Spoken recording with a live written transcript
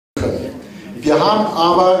können. Wir haben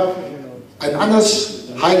aber ein anderes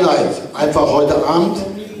Highlight einfach heute Abend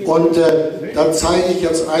und da zeige ich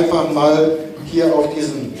jetzt einfach mal hier auf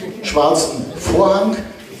diesen schwarzen Vorhang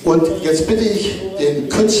und jetzt bitte ich den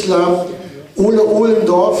Künstler Ole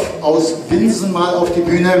Ohlendorff aus Winsen mal auf die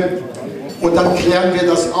Bühne und dann klären wir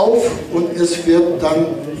das auf und es wird dann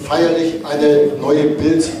feierlich eine neue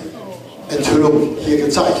Bildenthüllung hier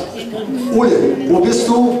gezeigt. Ole, wo bist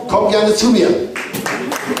du? Komm gerne zu mir.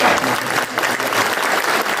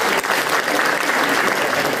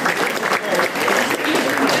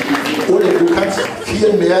 Ole, du kannst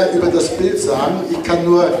viel mehr über das Bild sagen. Ich kann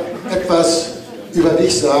nur etwas über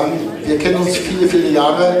dich sagen. Wir kennen uns viele, viele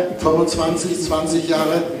Jahre, 25, 20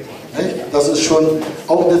 Jahre. Nicht? Das ist schon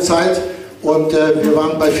auch eine Zeit. Und wir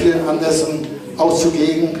waren bei vielen Anlässen auch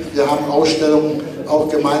zugegen. Wir haben Ausstellungen auch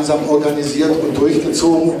gemeinsam organisiert und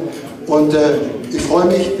durchgezogen. Und ich freue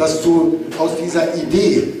mich, dass du aus dieser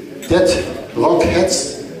Idee Dead Rock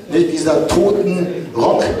Heads, dieser toten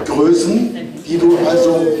Rockgrößen, die du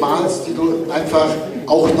also malst, die du einfach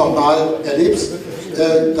auch nochmal erlebst,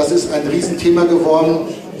 das ist ein Riesenthema geworden.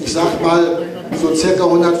 Ich sag mal, so circa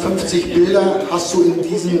 150 Bilder hast du in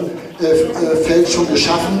diesem Feld schon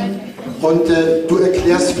geschaffen und du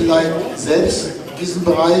erklärst vielleicht selbst diesen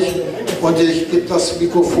Bereich und ich gebe das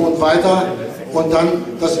Mikrofon weiter und dann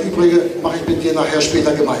das Übrige mache ich mit dir nachher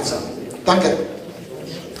später gemeinsam. Danke.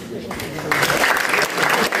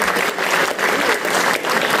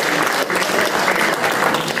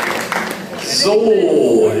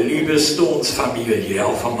 So, liebe Stones-Familie,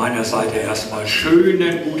 auch von meiner Seite erstmal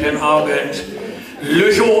schönen guten Abend.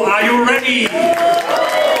 Lüchow, are you ready?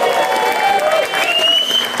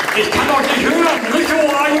 Ich kann euch nicht hören.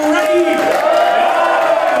 Lüchow, are you ready? Ja,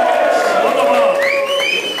 wunderbar.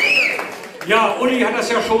 Ja, Uli hat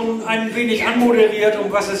das ja schon ein wenig anmoderiert,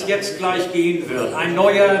 um was es jetzt gleich gehen wird. Ein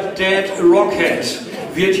neuer Dead Rock Head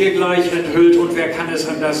wird hier gleich enthüllt und wer kann es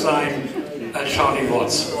anders sein als Charlie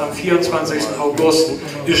Watts. Am 24. August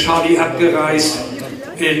ist Charlie abgereist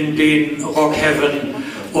in den Rock Heaven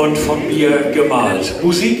und von mir gemalt.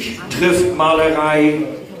 Musik trifft Malerei,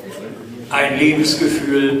 ein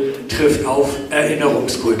Lebensgefühl trifft auf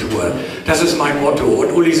Erinnerungskultur. Das ist mein Motto.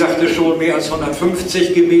 Und Uli sagte schon, mehr als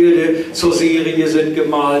 150 Gemälde zur Serie sind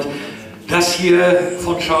gemalt. Das hier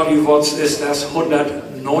von Charlie Watts ist das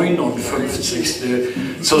 159.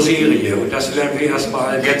 zur Serie. Und das werden wir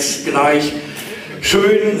erstmal jetzt gleich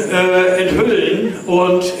schön enthüllen.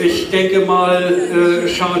 Und ich denke mal,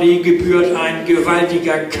 Charlie gebührt ein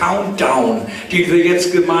gewaltiger Countdown, den wir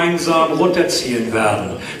jetzt gemeinsam runterziehen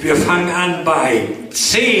werden. Wir fangen an bei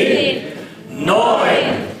 10, 9,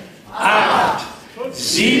 8,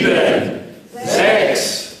 7,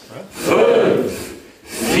 6, 5,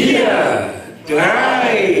 4,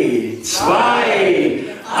 3, 2,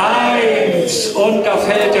 1 und da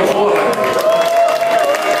fällt der Vorhang.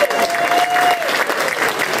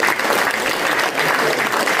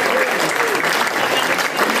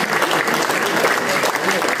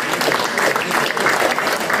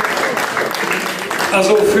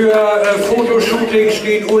 Also für Fotoshooting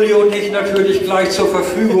stehen Uli und ich natürlich gleich zur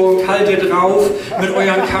Verfügung. Haltet drauf mit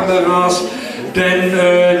euren Kameras, denn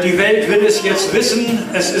die Welt will es jetzt wissen.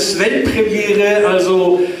 Es ist Weltpremiere,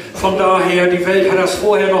 also von daher, die Welt hat das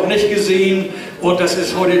vorher noch nicht gesehen und das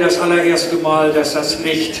ist heute das allererste Mal, dass das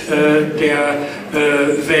Licht der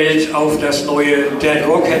Welt auf das neue Dead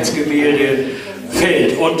Rock Heads Gemälde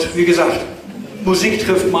fällt. Und wie gesagt, Musik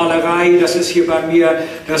trifft Malerei, das ist hier bei mir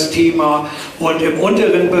das Thema. Und im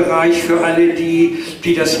unteren Bereich, für alle die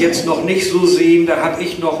das jetzt noch nicht so sehen, da habe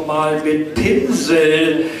ich noch mal mit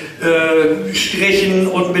Pinsel Strichen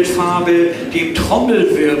und mit Farbe den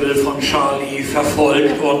Trommelwirbel von Charlie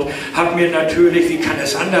verfolgt und habe mir natürlich, wie kann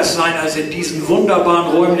es anders sein, als in diesen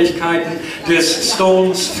wunderbaren Räumlichkeiten des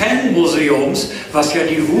Stones Fanmuseums, was ja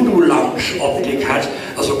die VOODOO Lounge Optik hat,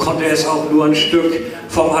 also konnte es auch nur ein Stück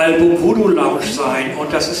vom Album VOODOO Lounge sein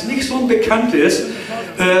und das ist nicht so ein bekanntes,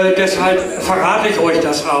 deshalb verrate ich euch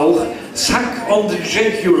das auch. Suck on the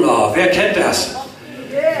Jugular, wer kennt das?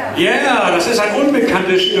 Ja, yeah, das ist ein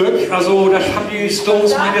unbekanntes Stück, also das haben die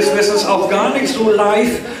Stones meines Wissens auch gar nicht so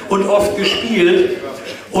live und oft gespielt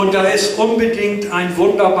und da ist unbedingt ein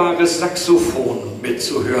wunderbares Saxophon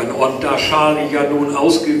mitzuhören und da Charlie ja nun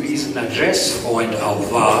ausgewiesener Jazzfreund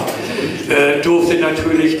auch war, durfte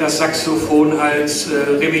natürlich das Saxophon als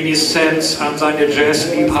Reminiszenz an seine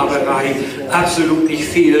Jazzliebhaberei absolut nicht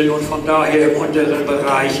fehlen und von daher im unteren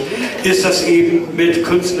Bereich ist das eben mit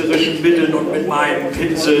künstlerischen Mitteln und mit meinem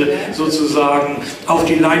Pinsel sozusagen auf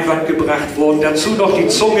die Leinwand gebracht worden. Dazu noch die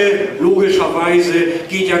Zunge, logischerweise,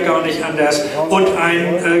 geht ja gar nicht anders und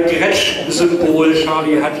ein Gretsch-Symbol.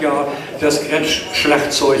 Charlie hat ja das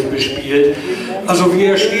Gretsch-Schlagzeug bespielt. Also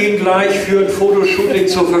wir stehen gleich für ein Fotoshooting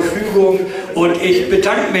zur Verfügung und ich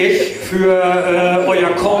bedanke mich für euer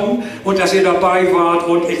Kommen und dass ihr dabei wart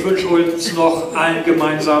und ich wünsche uns noch allen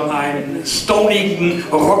gemeinsam einen stonigen,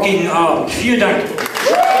 rockigen Abend. Vielen Dank.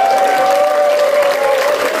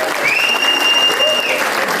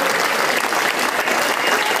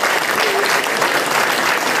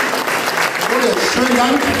 Schönen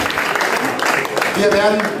Dank. Wir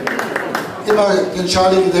werden immer den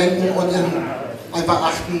Charlie gedenken und ihn einfach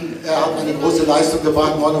achten. Er hat eine große Leistung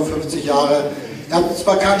gebracht, 59 Jahre. Er hat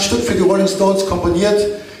zwar kein Stück für die Rolling Stones komponiert,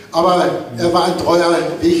 aber er war ein treuer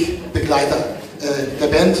Wegbegleiter der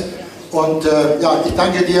Band. Und ja, ich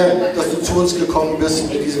danke dir, dass du zu uns gekommen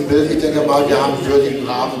bist mit diesem Bild. Ich denke mal, wir haben einen würdigen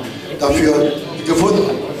Rahmen dafür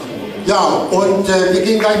gefunden. Ja, und wir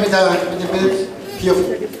gehen gleich mit dem Bild hier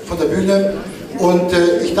von der Bühne. Und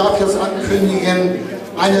ich darf jetzt ankündigen,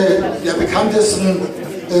 eine der bekanntesten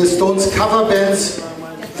Stones Coverbands,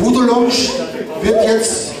 VOODOO Lounge, wird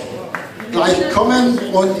jetzt gleich kommen.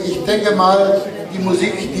 Und ich denke mal, die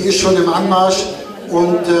Musik, die ist schon im Anmarsch.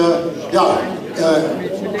 Und ja,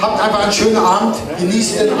 habt einfach einen schönen Abend,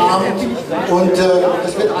 genießt den Abend. Und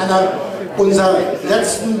es wird einer unserer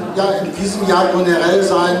letzten, ja, in diesem Jahr generell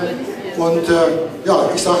sein. Und ja,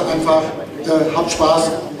 ich sage einfach, habt Spaß,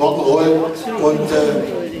 Rock'n'Roll und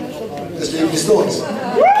es leben die Stones.